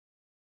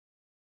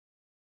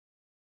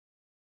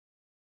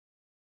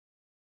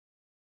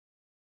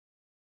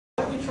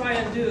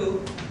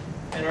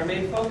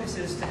main focus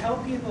is to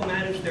help people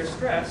manage their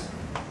stress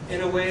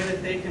in a way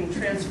that they can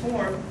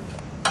transform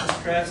the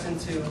stress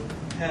into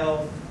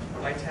health,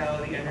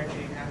 vitality,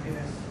 energy,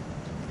 happiness.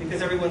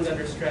 Because everyone's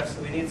under stress,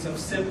 so we need some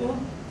simple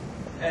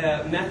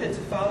method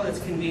to follow that's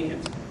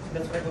convenient. So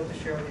that's what I hope to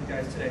share with you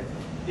guys today.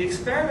 The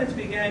experiment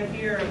began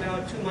here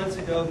about 2 months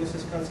ago,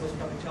 Mrs. Kunzel was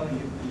probably telling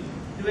you,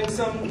 doing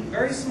some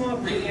very small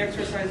breathing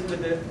exercises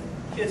with the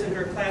kids in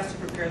her class to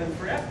prepare them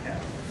for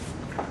FCAT.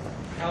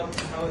 How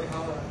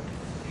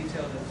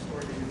detailed a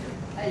story did you give?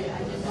 I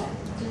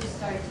just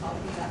started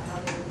talking about how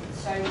they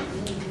started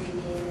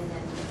breathing in and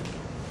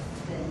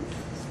then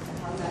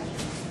how much.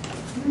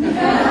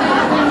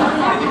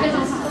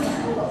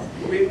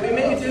 We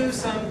may do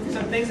some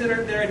things that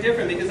are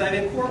different because I've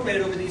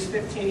incorporated over these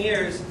 15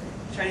 years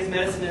Chinese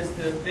medicine as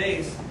the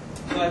base,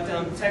 but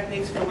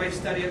techniques from my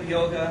study of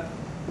yoga,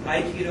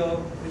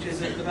 Aikido, which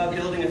is about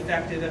building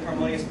effective and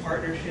harmonious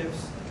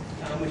partnerships,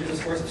 which is a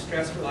source of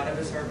stress for a lot of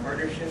us, our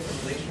partnerships and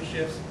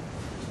relationships.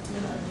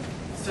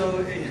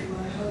 So,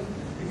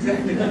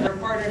 exactly. Our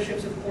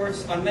partnerships, of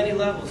course, on many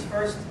levels.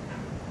 First,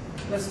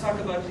 let's talk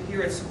about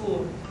here at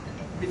school,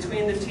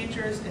 between the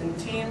teachers and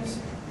teams,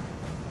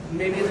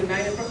 maybe the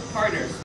magnet partners.